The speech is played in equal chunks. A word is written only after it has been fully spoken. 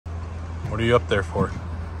What are you up there for?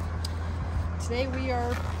 Today we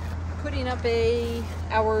are putting up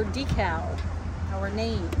our decal, our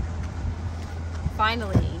name.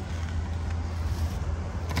 Finally.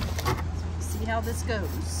 See how this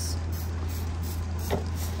goes.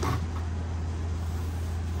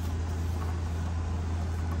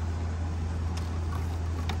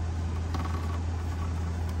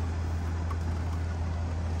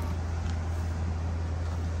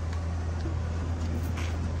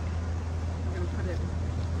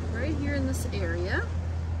 Here in this area,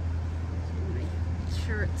 make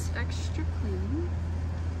sure it's extra clean.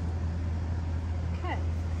 Okay,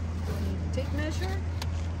 need a tape measure.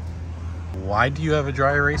 Why do you have a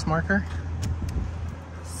dry erase marker?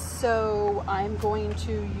 So I'm going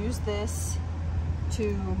to use this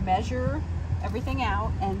to measure everything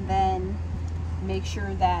out and then make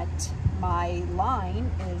sure that my line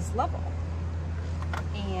is level.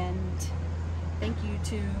 And thank you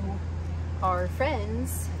to our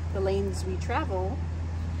friends, the Lanes We Travel,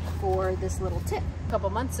 for this little tip. A couple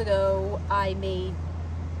months ago, I made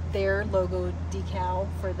their logo decal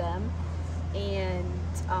for them, and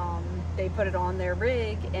they put it on their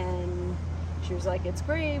rig, and she was like, it's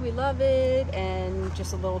great, we love it. And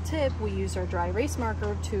just a little tip, we used our dry erase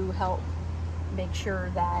marker to help make sure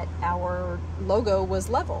that our logo was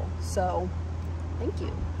level. So thank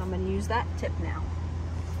you. I'm going to use that tip now.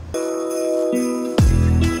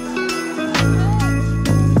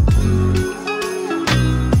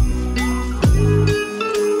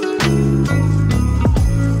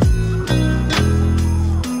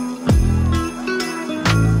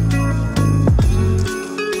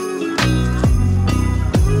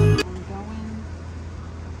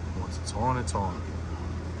 It's on.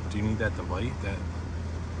 Do you need that device, that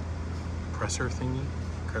presser thingy,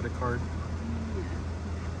 credit card? Yeah.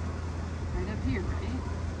 Right up here, right?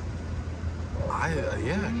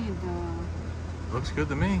 Yeah. I need the looks good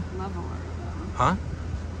to me. Leveler though. Huh? I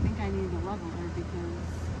think I need the leveler because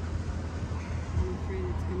I'm afraid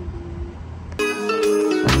it's going to be...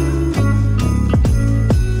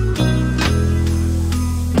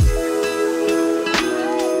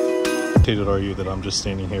 Irritated are you that I'm just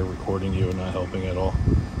standing here recording you and not helping at all?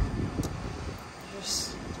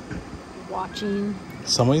 Just watching.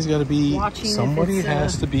 Somebody's got to be. Somebody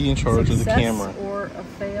has to be in charge of the camera. Or a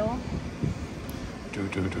fail. Do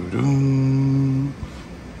do do do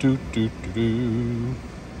do do do do.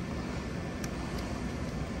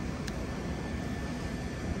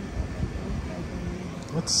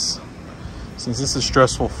 Since this is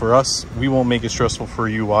stressful for us, we won't make it stressful for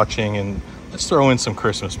you watching, and let's throw in some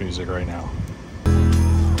Christmas music right now.